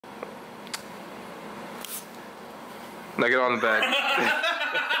Now get on the bed.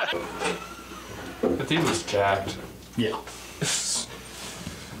 The team was jacked. Yeah.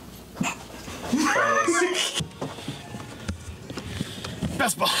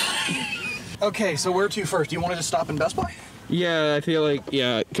 Best Buy. Okay, so where to first? Do you want to just stop in Best Buy? Yeah, I feel like,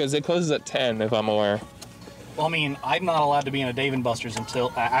 yeah, because it closes at 10 if I'm aware. Well, I mean, I'm not allowed to be in a Dave & Buster's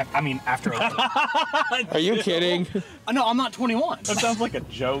until, I mean, after 11. Are you kidding? No, I'm not 21. That sounds like a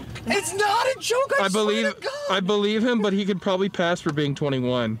joke. It's not a joke, I swear to God. I believe him, but he could probably pass for being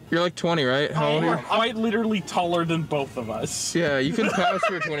 21. You're like 20, right? How old are you? I'm quite literally taller than both of us. Yeah, you can pass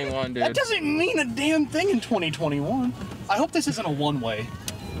for 21, dude. That doesn't mean a damn thing in 2021. I hope this isn't a one-way.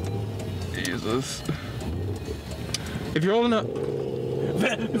 Jesus. If you're old enough...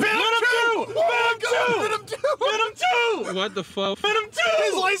 Venom 2! Venom 2! Venom 2! Venom 2! What the fuck? Venom 2!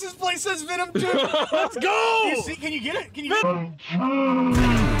 His license plate says Venom 2! Let's go! Can you get it? Can you get it?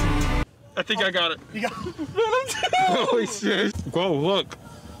 I think I got it. You got it? Venom 2! Holy shit. Whoa, look.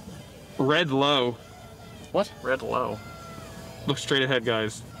 Red low. What? Red low. Look straight ahead,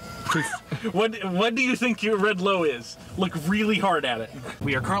 guys. What do you think your red low is? Look really hard at it.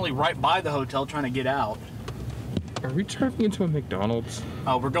 We are currently right by the hotel trying to get out. Are we driving into a McDonald's?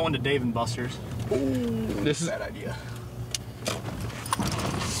 Oh, we're going to Dave & Buster's. This is Bad idea.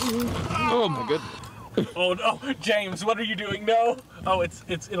 Oh my goodness. Oh no, James, what are you doing? No. Oh,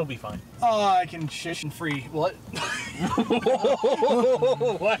 it'll be fine. Oh, I can shish and free. What?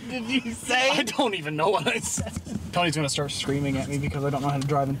 What did you say? I don't even know what I said. Tony's gonna start screaming at me because I don't know how to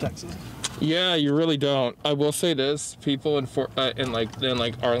drive in Texas. Yeah, you really don't. I will say this: people in like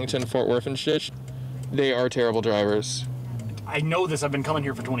Arlington, Fort Worth, and shit, they are terrible drivers. I know this. I've been coming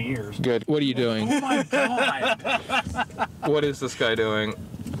here for 20 years. Good. What are you doing? Oh my God! What is this guy doing?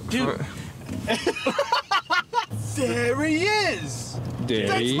 Dude. There he is! Daddy.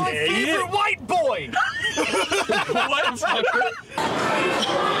 That's my favorite white boy! What?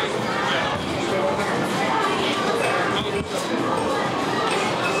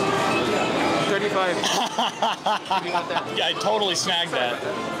 35. Yeah, I totally snagged that.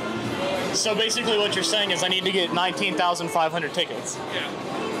 So basically what you're saying is I need to get 19,500 tickets. Yeah.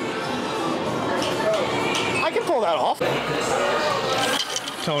 I can pull that off.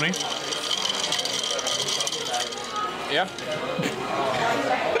 Tony? Yeah.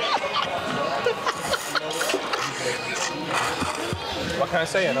 What can I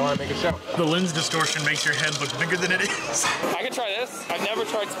say? I don't want to make a show. The lens distortion makes your head look bigger than it is. I can try this. I've never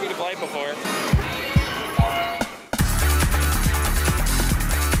tried speed of light before.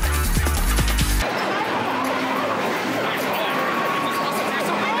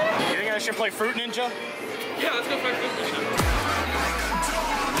 You think I should play Fruit Ninja? Yeah, let's go play Fruit Ninja.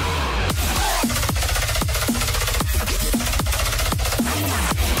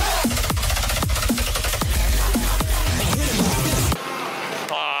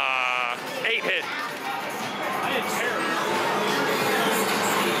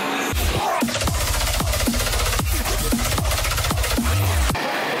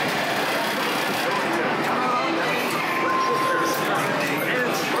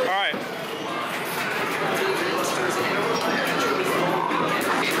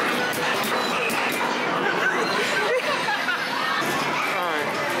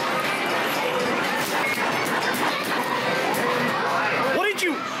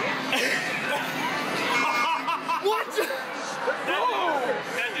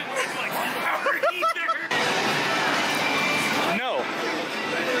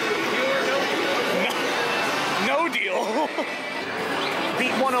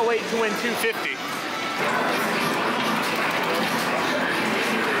 Beat 108 to win 250.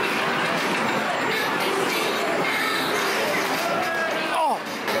 Oh!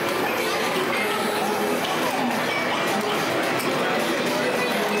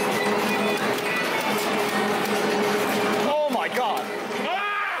 Oh my God!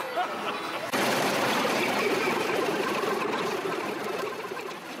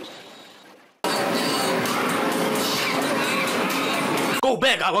 Go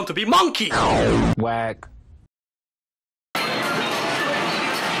back, I want to be monkey! Whack.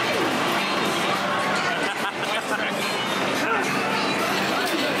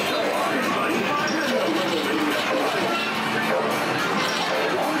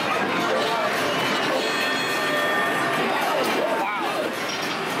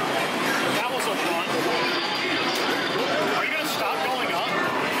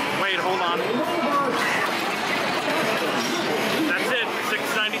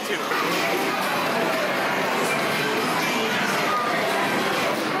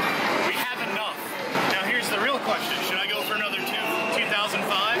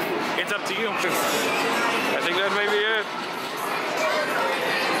 It's up to you. I think that may be it.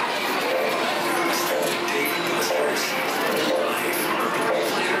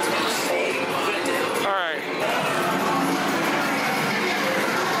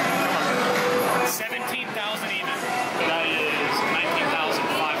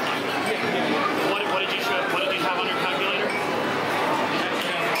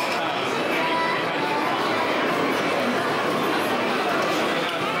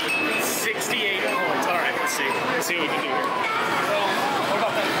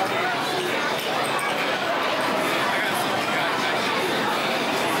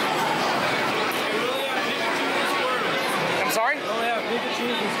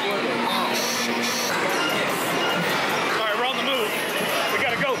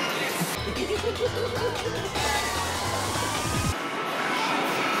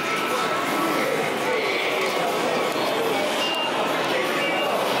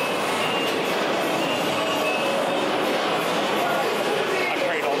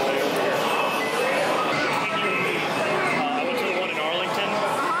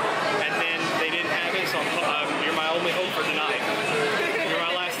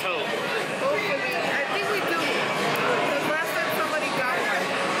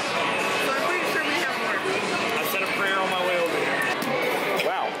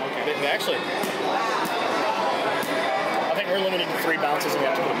 bounces and we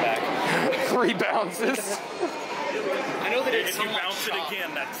have to put them back. 3 bounces. I know that If you bounce it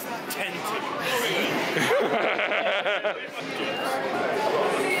again, that's 10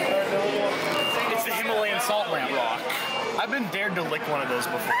 It's the Himalayan salt lamp rock. I've been dared to lick one of those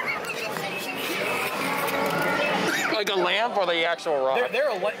before. Like a lamp or the actual rock? They're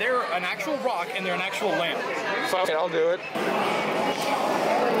an actual rock and they're an actual lamp. Fuck it, I'll do it.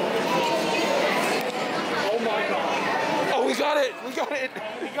 Oh my god. Oh, we got it! We got it!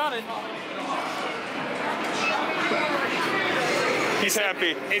 We got it. He's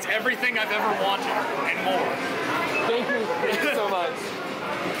happy. It's everything I've ever wanted and more. Thank you. Thank you so much.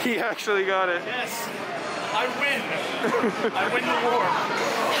 He actually got it. Yes. I win. I win the war.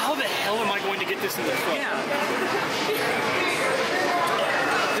 How the hell am I going to get this in the front? Yeah.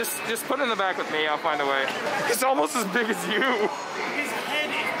 Just put it in the back with me. I'll find a way. It's almost as big as you. His head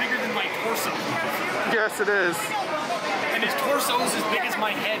is bigger than my torso. Yes, it is. And his torso is as big as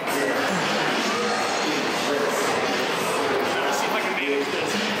my head. Let's see if I can manage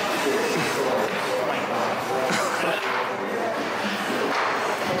this.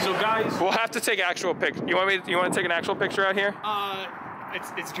 So guys, we'll have to take actual pic. You want to take an actual picture out here?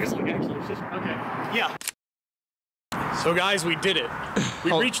 It's just like actually. It's just okay. Yeah. So guys, we did it.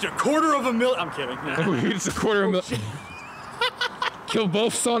 We reached $250,000. I'm kidding. We reached $250,000. Kill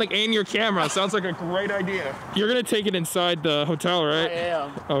both Sonic and your camera. Sounds like a great idea. You're gonna take it inside the hotel, right? I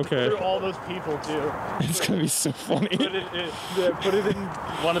am. Okay. Through all those people too. It's gonna be so funny. Put it in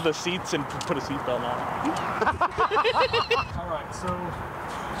one of the seats and put a seatbelt on. All right, so.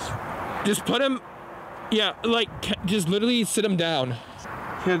 Just put him. Yeah, like just literally sit him down.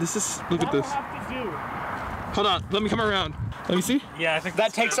 Here, this is. Look at this. Have to do. Hold on. Let me come around. Let me see. Yeah, I think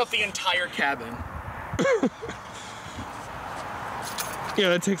that takes up the entire cabin. Yeah,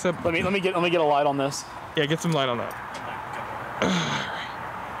 that takes up. Let me get a light on this. Yeah, get some light on that.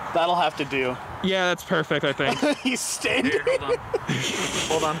 That'll have to do. Yeah, that's perfect, I think. He's standing. Here, hold on.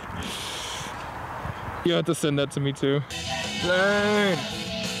 Hold on. You have to send that to me too. Learn.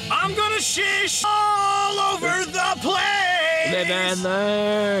 I'm gonna shish all over the place. Live and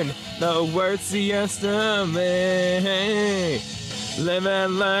learn. The word siesta, man. Live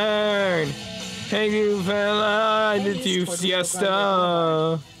and learn. Hey, you fella, did you siesta?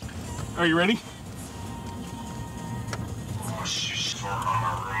 Are you ready?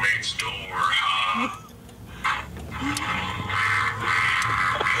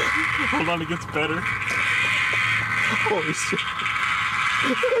 Hold on, it gets better. Holy shit.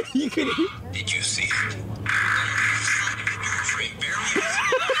 You can eat. Did you see it? Frame barriers.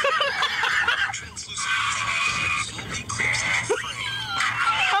 Translucent slowly creeps into the frame.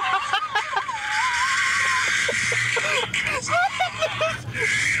 So,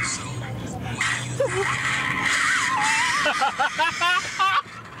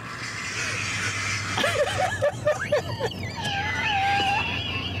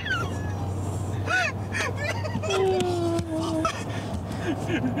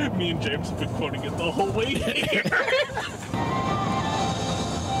 Me and James have been quoting it the whole way here.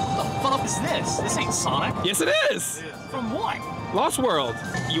 What the fuck is this? This ain't Sonic. Yes, it is. From what? Lost World.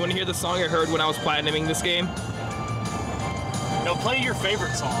 You want to hear the song I heard when I was platinuming this game? No, play your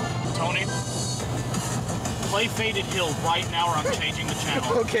favorite song, Tony. Play Faded Hills right now or I'm changing the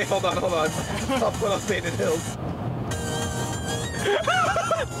channel. Okay, hold on. I'll put on Faded Hills.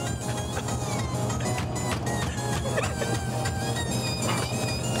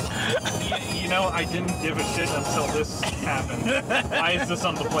 You know, I didn't give a shit until this happened. Why is this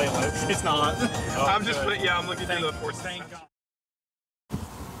on the playlist? It's not. Oh, I'm just good. putting, yeah, I'm looking through the force. Thank God.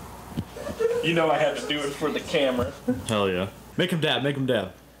 You know I had to do it for the camera. Hell yeah. Make him dab, make him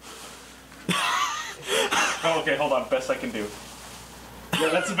dab. Oh, okay, hold on. Best I can do. Yeah,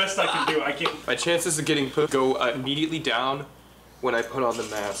 that's the best I can do. I can't. My chances of getting put go immediately down when I put on the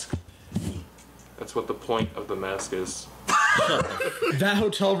mask. That's what the point of the mask is. That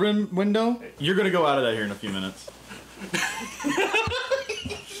hotel room window, you're gonna go out of that here in a few minutes.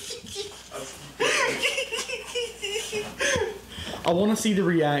 I want to see the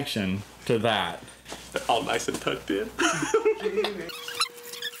reaction to that. All nice and tucked in.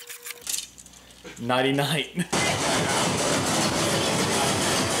 Nighty night. We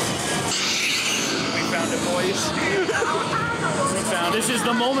found it, boys. We found it. This is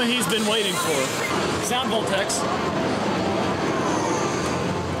the moment he's been waiting for. Sound Voltex.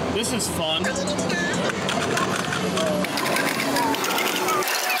 This is fun. We're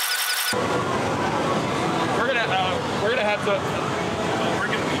gonna have to. We're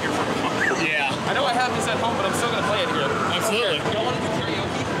gonna be here for a while. Yeah. I know I have this at home, but I'm still gonna play it here. Absolutely. You don't want to do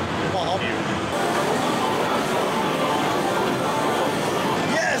karaoke? I'll help you.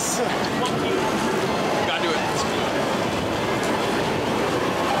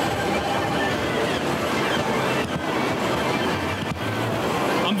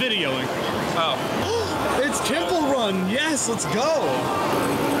 let's go.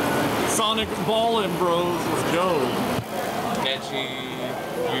 Sonic ballin', bros. Let's go.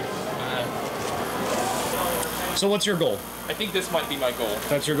 So what's your goal? I think this might be my goal.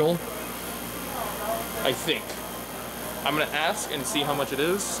 That's your goal? I think. I'm gonna ask and see how much it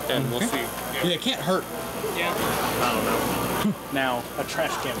is, and we'll see. Yeah, it can't hurt. Yeah. I don't know. Now, a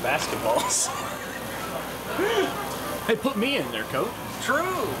trash can basketballs. Hey, put me in there, coach.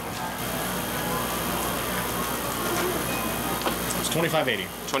 True. It's 2580.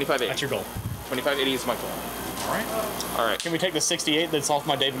 2580. That's your goal. 2580 is my goal. All right. All right. Can we take the 68 that's off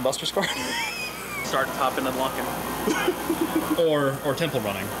my Dave and Buster's card? Start topping and locking. or temple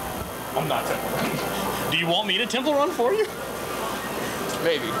running. I'm not temple running. Do you want me to temple run for you?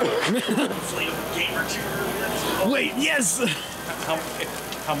 Maybe. Wait, yes!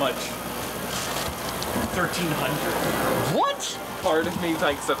 How much? 1,300. What? Part of me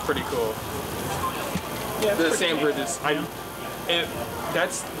thinks that's pretty cool. Yeah, The sand bridges. That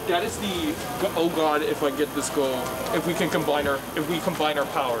is the oh god if I get this goal. If we combine our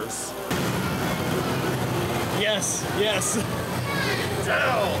powers. Yes, yes.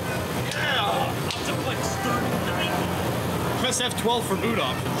 Ow! Ow! Press F12 for boot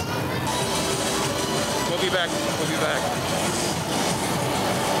options. We'll be back.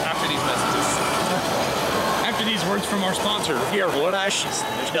 After these messages. After these words from our sponsor, here, Lord Ashes.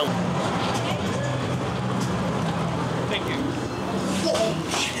 There's no. Thank you.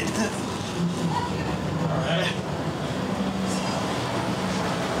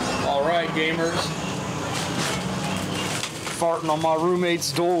 All right, gamers. Farting on my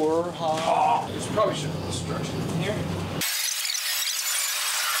roommate's door. This probably should have instructions in here.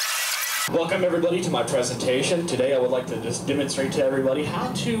 Welcome everybody to my presentation. Today I would like to just demonstrate to everybody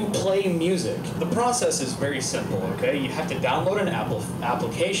how to play music. The process is very simple, okay? You have to download an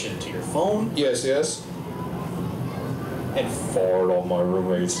application to your phone. Yes. And fart on my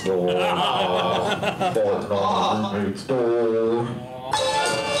roommate's door. Fart on my roommate's door.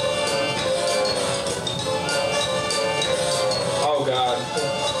 Oh god.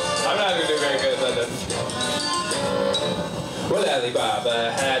 I'm not gonna do very good at this. Well,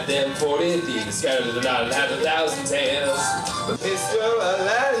 Alibaba had them 40 thieves scattered in the night and had 1,000 tales. Mr.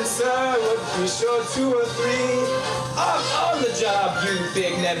 Aladdin, sir, would be sure 2 or 3. I'm on the job, you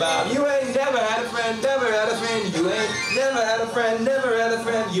big nabob. You ain't never had a friend, never had a friend. You ain't never had a friend, never had a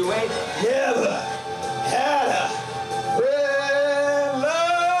friend. You ain't never had a friend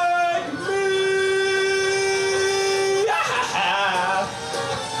like me.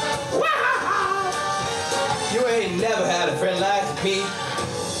 You ain't never had a friend like me.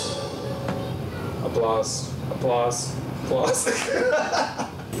 Applause. Applause. Applause.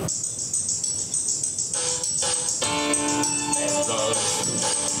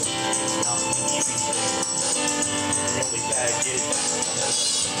 only baggage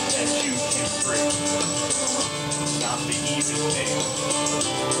that you can bring. Not the easy thing.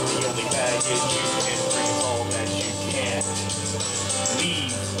 The only baggage you can bring is all that you can't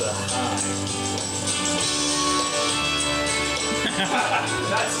leave behind.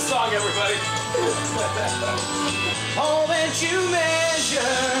 That's the song, everybody. All that you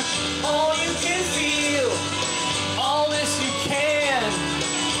measure, all you can feel, all this you can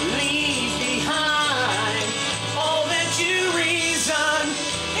leave behind. All that you reason,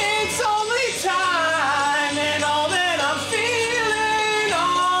 it's only time. And all that I'm feeling,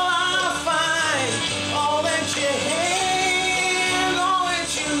 all I find. All that you have, all that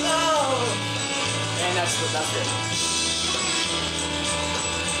you love. And that's it.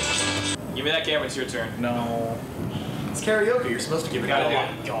 Give me that camera, it's your turn. No. It's karaoke. You're supposed to give it Gotta do a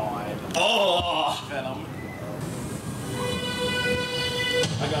it. God. Oh, Venom.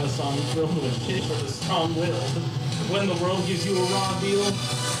 I got a song filled with kids with a strong will. When the world gives you a raw deal,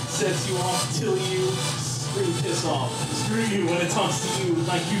 sets you off till you screw piss off. Screw you when it talks to you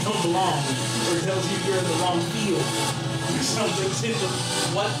like you don't belong, or tells you you're in the wrong field. Or something's in the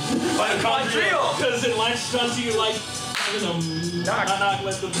what? Mitochondrial. Because it latches onto you like knock,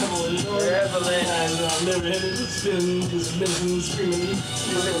 let the devil in. Evelyn. And living in the spin, just living, screaming.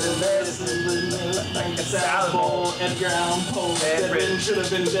 Like a salad bowl, Edgar Allan Poe. Should have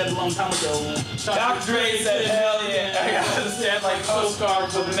been dead a long time ago. Dr. Dre said, hell yeah. I gotta stand like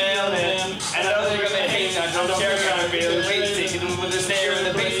postcards with the mail in. And I know they're gonna hate me. I don't care if I'm gonna wait, taking them with the stare in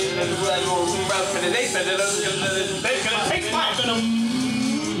the basement and like rough in the basement. They're gonna take my venom.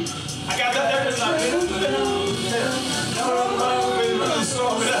 I got that there because I've been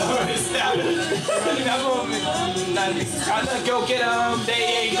trying to go get them. They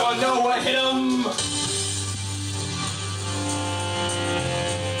ain't gonna know what hit them.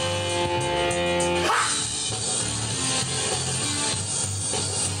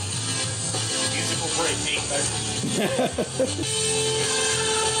 Sorry, Pete.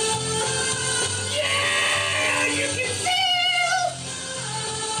 Yeah, you can feel.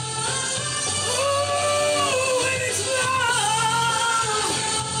 Ooh, and it's love.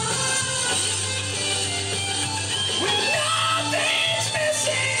 When nothing's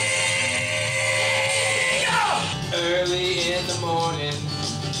missing. Oh. Early in the morning,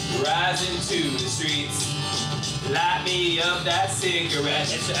 rising to the streets. Light me up that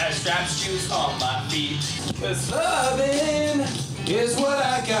cigarette and I strap shoes on my feet. 'Cause loving is what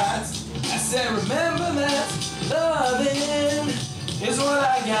I got. I said remember that. Loving is what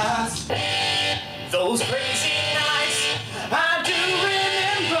I got. Those crazy nights I do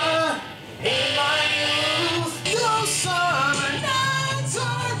remember in my youth. Those summer nights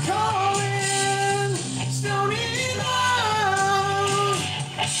are calling. Stony love.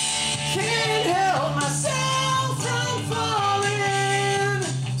 Can't help myself from falling.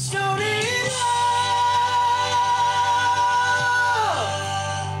 Stony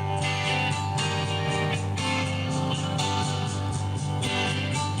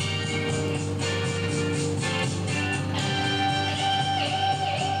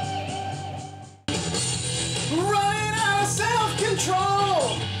running out of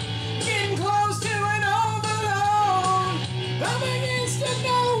self-control, getting close to an overload. I'm against a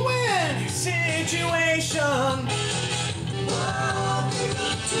no-win situation.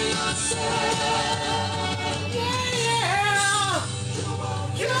 Yeah, yeah.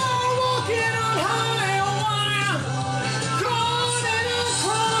 You're walking on high wire, caught in a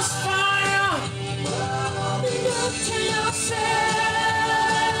crossfire. Be good to yourself.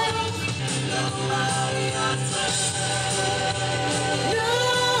 Nobody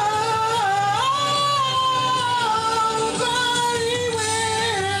will.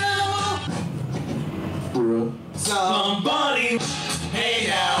 Somebody. Hey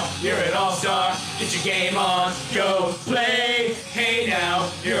now, you're an all-star. Get your game on, go play. Hey now,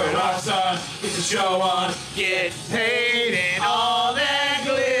 you're a rock star. Get your show on, get paid, and all that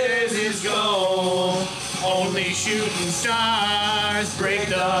glitters is gold. Only shooting stars break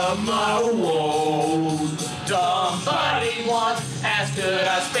the mold. Somebody once asked, could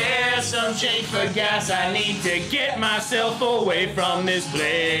I spare some change for gas? I need to get myself away from this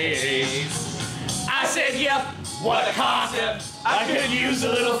place. I said, yep, what a concept. I could use a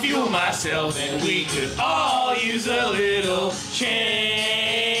little fuel myself, and we could all use a little change.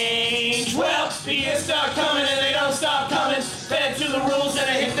 Well, the years start coming and they don't stop coming. Fed to the rules and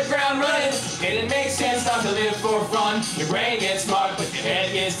I hit the ground running. It makes sense not to live for fun. Your brain gets smart, but your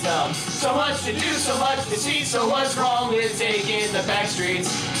head gets dumb. So much to do, so much to see, so what's wrong with taking the back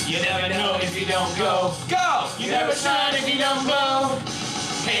streets? You never know if you don't go. Go! You never shine if you don't glow.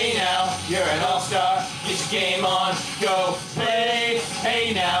 Hey now, you're an all-star, get your game on, go play.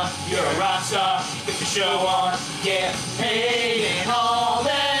 Hey now, you're a rock star, get your show on, get paid, and all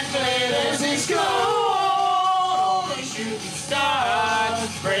that glitters is gold. Only shooting stars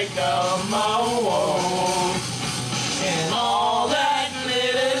break the mold, and all that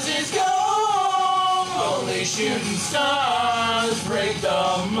glitters is gold. Only shooting stars break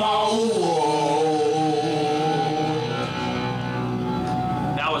the mold.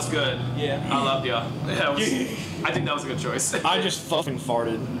 Good. Yeah. I loved y'all. I think that was a good choice. I just fucking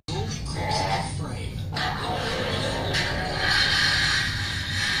farted.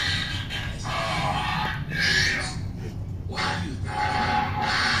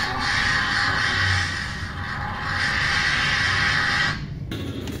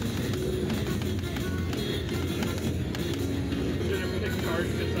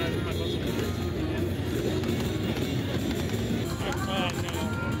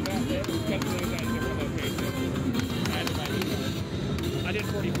 I did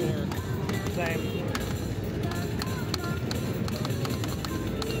 44. Same.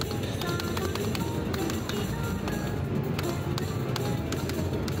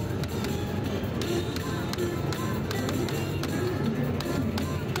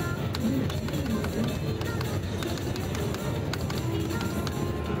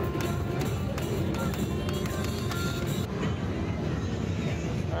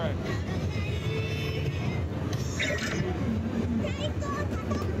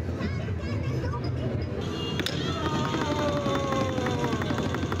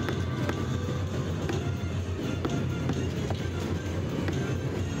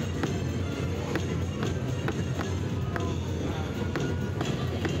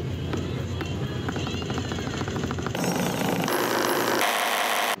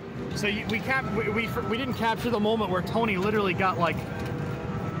 So we didn't capture the moment where Tony literally got like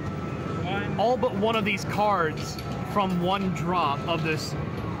all but one of these cards from one drop of this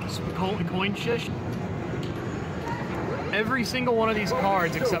coin shish. every single one of these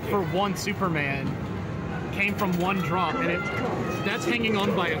cards, except for one Superman, came from one drop, and that's hanging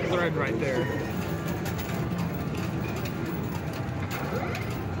on by a thread right there.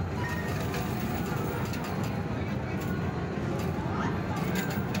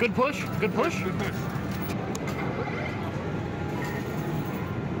 Good push. Good push. Good push.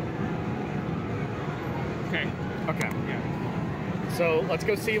 Okay. Okay. Yeah. So let's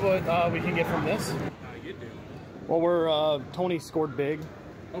go see what we can get from this. You do. Well, Tony scored big.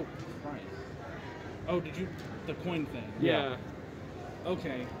 Oh, right. Oh, did you the coin thing? Yeah.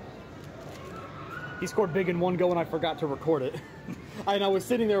 Okay. He scored big in one go, and I forgot to record it. And I was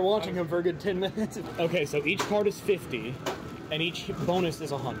sitting there watching him for a good 10 minutes. Okay, so each card is 50, and each bonus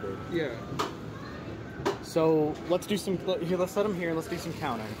is 100. Yeah. So let's do some. Here, let's set him here. Let's do some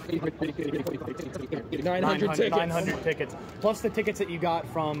counting. 900 tickets. 900 tickets, plus the tickets that you got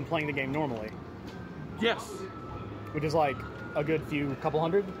from playing the game normally, Yes. which is like a good couple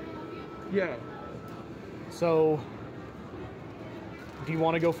hundred. Yeah. So, do you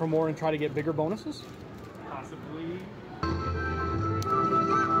want to go for more and try to get bigger bonuses? Possibly.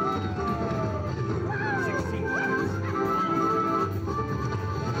 16 tickets.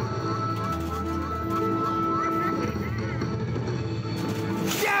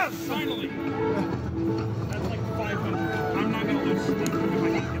 Yes! Finally! That's like 500. I'm not gonna lose sleep if I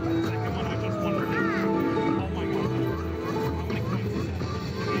can get that second one. I just won for him. Oh my god. How many coins is that?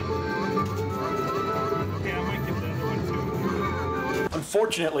 Okay, I might get the other one too.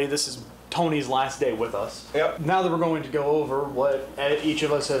 Unfortunately, this is Tony's last day with us. Yep. Now that we're going to go over what each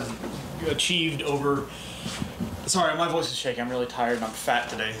of us have achieved over. Sorry, my voice is shaking. I'm really tired and I'm fat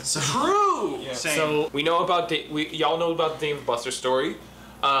today. So. True. Yeah. So We know about y'all know about the Dave Buster story.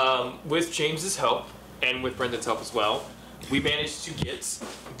 With James's help and with Brendan's help as well, we managed to get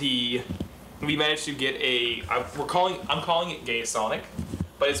I'm calling it Gay Sonic,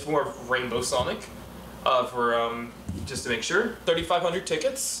 but it's more of Rainbow Sonic. For just to make sure, 3,500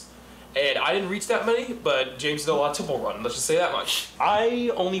 tickets. And I didn't reach that many, but James did a lot of Temple Run. Let's just say that much. I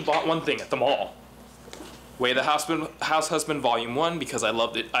only bought one thing at the mall. Way of the House Husband Volume 1 because I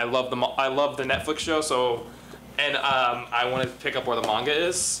loved it. I love the Netflix show, so and I want to pick up where the manga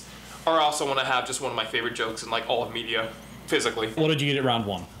is, or I also want to have just one of my favorite jokes in like all of media, physically. what did you get at round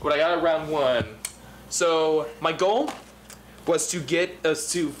one? What I got at round 1. So my goal was to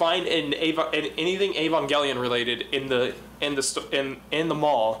find anything Evangelion related in the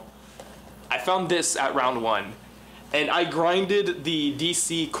mall. I found this at round 1, and I grinded the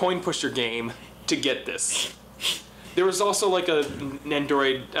DC coin pusher game to get this. There was also like an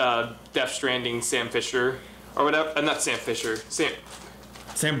Android Death Stranding Sam Fisher or whatever. Not Sam Fisher. Sam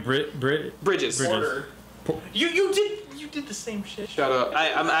Bridges. Porter. You did the same shit. Shut up.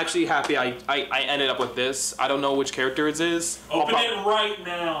 I'm actually happy I ended up with this. I don't know which character it is. Open it right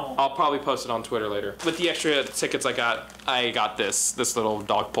now. I'll probably post it on Twitter later. With the extra tickets I got this little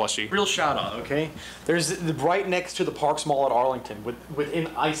dog plushie. Real shout out, okay? There's right next to the Parks Mall at Arlington, within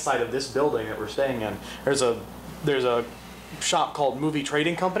eyesight of this building that we're staying in. There's a shop called Movie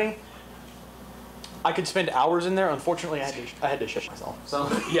Trading Company. I could spend hours in there. Unfortunately, I had to shit myself. So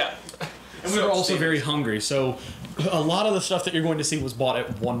Yeah. And we were also very hungry, so a lot of the stuff that you're going to see was bought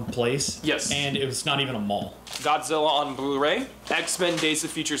at one place. Yes. And it was not even a mall. Godzilla on Blu-ray. X-Men Days of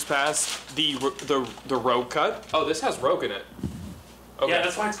Futures Past. The Rogue cut. Oh, this has Rogue in it. Okay. Yeah,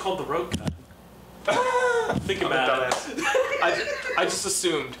 that's why it's called the Road Cut. Think I'm a about it. dumbass. I just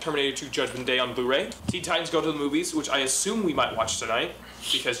assumed Terminator 2 Judgment Day on Blu-ray. Teen Titans Go to the Movies, which I assume we might watch tonight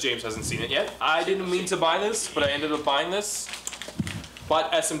because James hasn't seen it yet. I didn't mean to buy this, but I ended up buying this.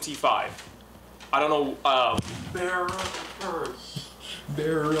 Bought SMT5. I don't know. Bearer of the curse.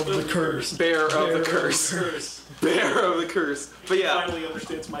 Bearer of the curse. Bearer of the curse. Bearer of the curse. But yeah. Finally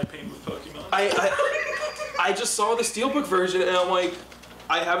understands my pain with Pokemon. I just saw the Steelbook version and I'm like,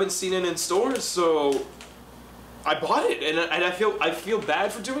 I haven't seen it in stores, so I bought it and I feel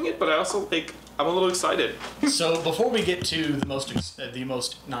bad for doing it, but I also think I'm a little excited. So before we get to the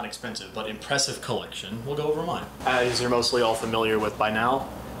most not expensive but impressive collection, we'll go over mine. As you're mostly all familiar with by now,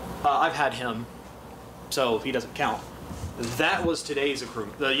 I've had him, so he doesn't count. That was yesterday's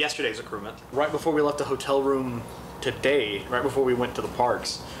accruement. Right before we left the hotel room today, right before we went to the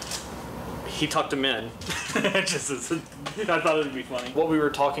parks, he tucked him in. I thought it would be funny. What we were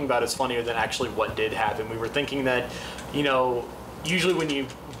talking about is funnier than actually what did happen. We were thinking that, usually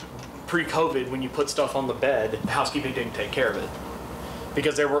pre-COVID, when you put stuff on the bed, housekeeping didn't take care of it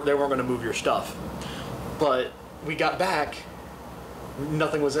because they weren't going to move your stuff. But we got back,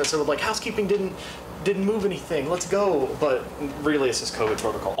 nothing was there. So like housekeeping didn't move anything. Let's go. But really, it's just COVID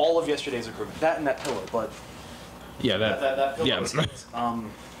protocol. All of yesterday's accruement, that and that pillow. But Yeah, that pillow yeah. is-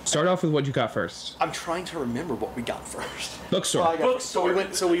 Start off with what you got first. I'm trying to remember what we got first. Bookstore. Well, I got,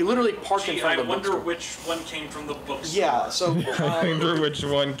 so we literally parked in Gee, front I of the wonder bookstore. which one came from the bookstore. Yeah, so I wonder which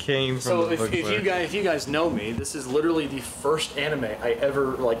one came from so the if bookstore. you guys know me, this is literally the first anime I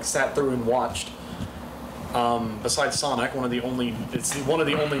ever like sat through and watched. Besides Sonic, one of the only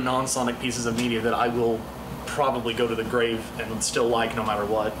non-Sonic pieces of media that I will probably go to the grave and still like no matter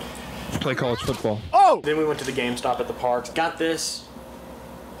what. Play college football. Oh! Then we went to the GameStop at the parks. Got this.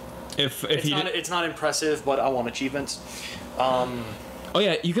 It's not impressive, but I want achievements. Oh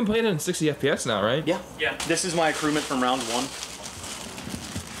yeah, you can play it in 60 FPS now, right? Yeah. Yeah. This is my accruement from round 1.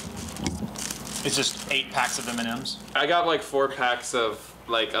 It's just 8 packs of M&Ms. I got like 4 packs of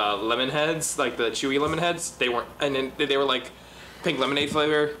like lemon heads, like the chewy lemon heads. They weren't, and then they were like pink lemonade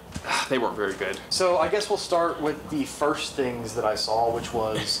flavor. They weren't very good. So I guess we'll start with the first things that I saw, which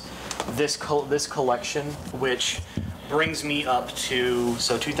was this collection, which brings me up to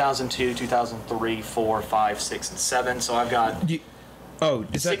 2002, 2003, 4, 5, 6, and 7. So I've got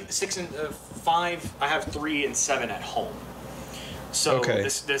Is that 6 and 5. I have 3 and 7 at home. So Okay.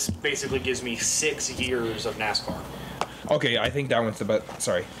 this basically gives me 6 years of NASCAR. okay? I think that one's the best.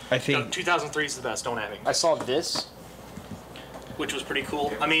 Sorry, I No, think 2003 is the best. Don't have it. I saw this, which was pretty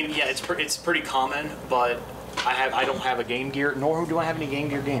cool. I mean, yeah, it's pretty common, but I don't have a Game Gear, nor do I have any Game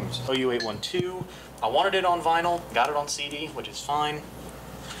Gear games. OU812. I wanted it on vinyl, got it on CD, which is fine.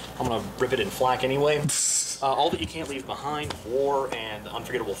 I'm gonna rip it in flak anyway. All That You Can't Leave Behind, War, and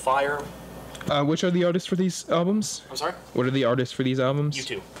Unforgettable Fire. which are the artists for these albums? I'm sorry? What are the artists for these albums?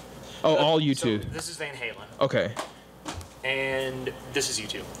 U2. Oh, all you So two. this is Van Halen, Okay. and this is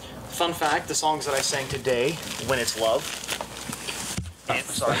U2. Fun fact, the songs that I sang today, When It's Love. And,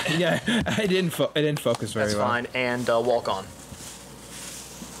 sorry. Yeah, I didn't focus very That's well. fine, and Walk On.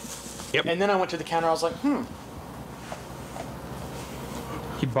 Yep. And then I went to the counter, I was like,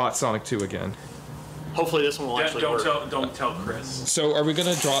 He bought Sonic 2 again. hopefully this one will actually work. Don't tell Chris. So are we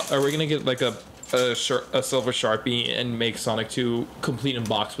gonna get like a silver Sharpie and make Sonic 2 complete in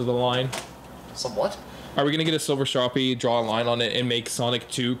box with a line? Some what? Are we gonna get a silver Sharpie, draw a line on it, and make Sonic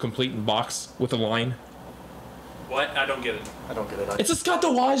 2 complete in box with a line? What? I don't get it. I don't get it. It's a Scott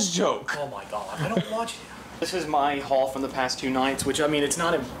the Wise joke. Oh my god, I don't watch it. This is my haul from the past 2 nights, which I mean, it's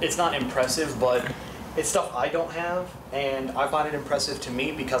not impressive, but it's stuff I don't have, and I find it impressive to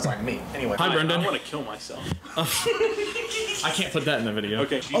me because I'm me. Anyway. Hi, Brendan. I want to kill myself. I can't put that in the video.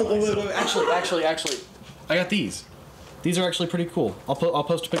 Okay. Oh, wait, actually. I got these. These are actually pretty cool. I'll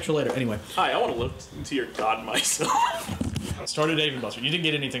post a picture later. Anyway, Hi, I want to look into your god myself. started Dave & Buster. You didn't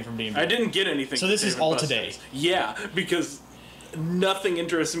get anything from D&D. I didn't get anything. So from this is Dave & all Buster's. today. Yeah, because nothing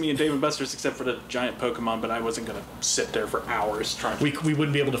interested me in Dave & Buster's except for the giant Pokemon, but I wasn't gonna sit there for hours trying to. We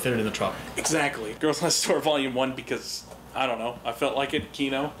wouldn't be able to fit it in the truck. Exactly. Girls Next Door Volume 1 because, I don't know, I felt like it.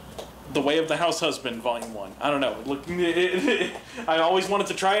 Kino. The Way of the House Husband Volume 1. I don't know. I always wanted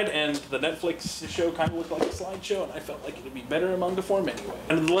to try it, and the Netflix show kind of looked like a slideshow, and I felt like it would be better in manga form anyway.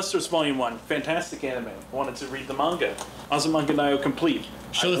 And the Lester's Volume 1. Fantastic anime. I wanted to read the manga. Azumanga Daioh complete.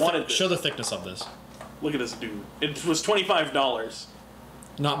 Show Show the thickness of this. Look at this dude. It was $25.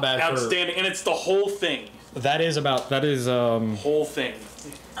 Not bad Outstanding. And it's the whole thing. That is Whole thing.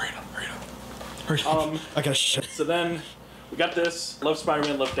 Hurry up. I gotta shit. So then we got this. Love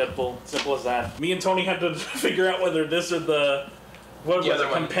Spider-Man, love Deadpool. Simple as that. Me and Tony had to figure out whether this or the what was other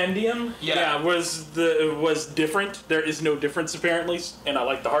it? one. Compendium? Yeah. was different. There is no difference apparently, and I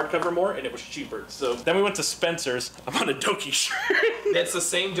like the hardcover more, and it was cheaper. So then we went to Spencer's. I'm on a Doki shirt. It's the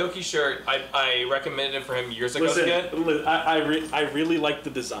same Doki shirt. I recommended it for him years ago Listen, to get. I really like the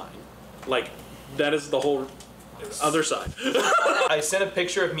design. Like, that is the whole other side. I sent a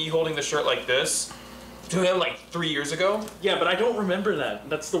picture of me holding the shirt like this to him like 3 years ago. Yeah, but I don't remember that.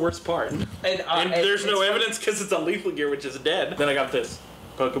 That's the worst part. And there's no evidence because it's on Lethal Gear, which is dead. Then I got this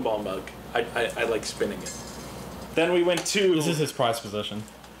Pokeball mug. I like spinning it. Then we went to This is his prized possession.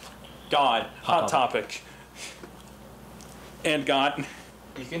 God, Hot Topic. And got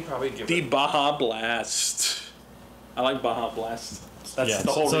You can probably give the it. Baja Blast. I like Baja Blast. That's Yeah,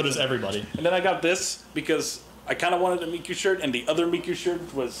 the whole so reason. does everybody. And then I got this because I kind of wanted a Miku shirt, and the other Miku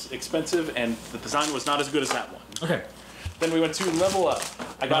shirt was expensive, and the design was not as good as that one. Okay. Then we went to Level Up.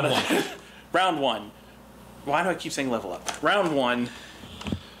 I got Round a round 1. Why do I keep saying Level Up? Round 1.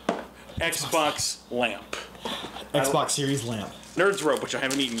 Xbox lamp. Xbox Series lamp. Nerds rope, which I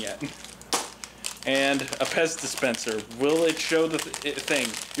haven't eaten yet. And a Pez dispenser. Will it show the thing?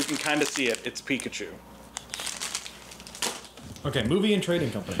 You can kind of see it. It's Pikachu. Okay, movie and trading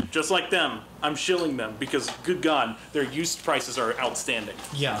company. Just like them, I'm shilling them because, good God, their used prices are outstanding.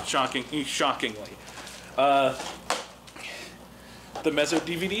 Yeah. Shockingly. The Mezzo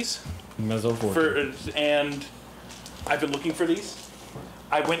DVDs. Mezzo And I've been looking for these.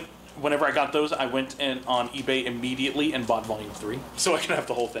 Whenever I got those, I went on eBay immediately and bought Volume 3, so I can have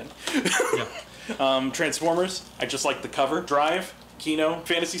the whole thing. Yeah. Transformers, I just like the cover. Drive, Kino,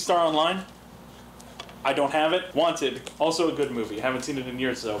 Phantasy Star Online. I don't have it. Wanted, also a good movie. I haven't seen it in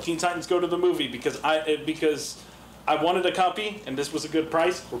years though. Teen Titans Go to the Movie because I wanted a copy and this was a good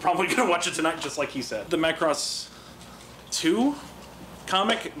price. We're probably gonna watch it tonight, just like he said. The Macross 2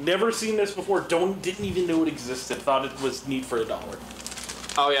 comic. Never seen this before. Didn't even know it existed. Thought it was neat for $1.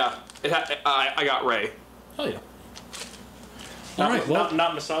 Oh yeah. I got Ray. Oh yeah. Alright, well.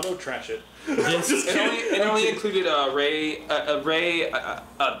 Not Masato. Trash it. It only included Ray,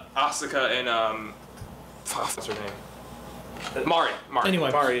 Asuka, and what's her name? Mari.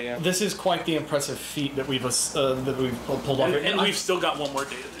 Anyway, Mari, yeah. this is quite the impressive feat that we've pulled off. And we've still got one more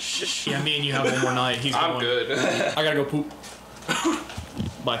day of this shit. Yeah, me and you have one more night. He's I'm going. good. I gotta go poop.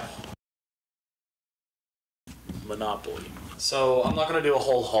 Bye. Monopoly. So I'm not going to do a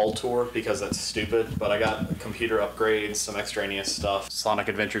whole haul tour because that's stupid, but I got computer upgrades, some extraneous stuff. Sonic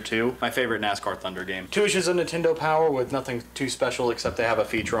Adventure 2, my favorite NASCAR Thunder game. 2 issues of Nintendo Power with nothing too special except they have a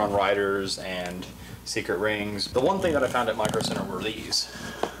feature on riders and secret rings. The one thing that I found at Micro Center were these,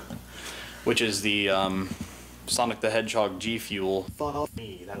 which is the Sonic the Hedgehog G Fuel. Fuck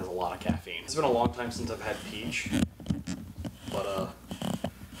me, that is a lot of caffeine. It's been a long time since I've had peach, but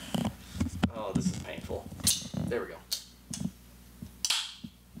oh, this is painful. There we go.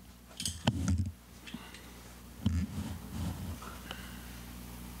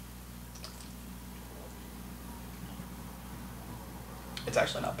 It's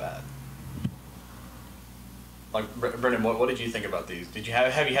actually not bad. Like, Brendan, what did you think about these? Did you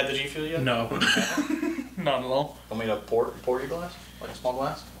have you had the G Fuel yet? No. Not at all. Want me to pour your glass? Like a small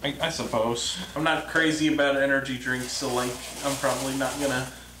glass? I suppose. I'm not crazy about energy drinks, so like, I'm probably not gonna...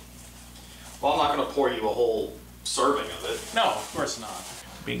 Well, I'm not gonna pour you a whole serving of it. No, of course not.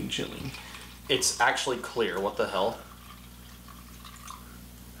 Being chilling. It's actually clear. What the hell?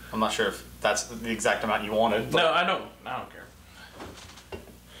 I'm not sure if that's the exact amount you wanted. But... No, I don't care.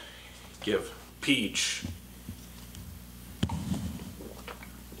 Give. Peach.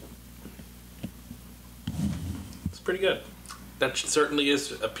 It's pretty good. That certainly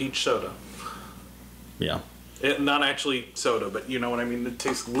is a peach soda. Yeah. Not actually soda, but you know what I mean? It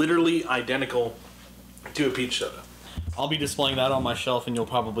tastes literally identical to a peach soda. I'll be displaying that on my shelf, and you'll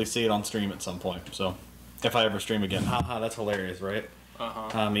probably see it on stream at some point. So, if I ever stream again, haha, that's hilarious, right?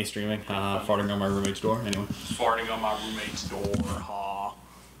 Me streaming, farting on my roommate's door. Anyway, Farting on my roommate's door, ha.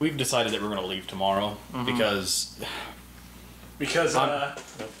 we've decided that we're gonna leave tomorrow because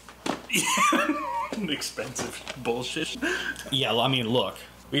expensive bullshit. yeah, I mean, look,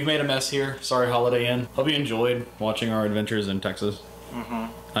 we've made a mess here. Sorry, Holiday Inn. Hope you enjoyed watching our adventures in Texas.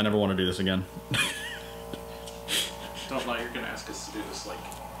 I never want to do this again.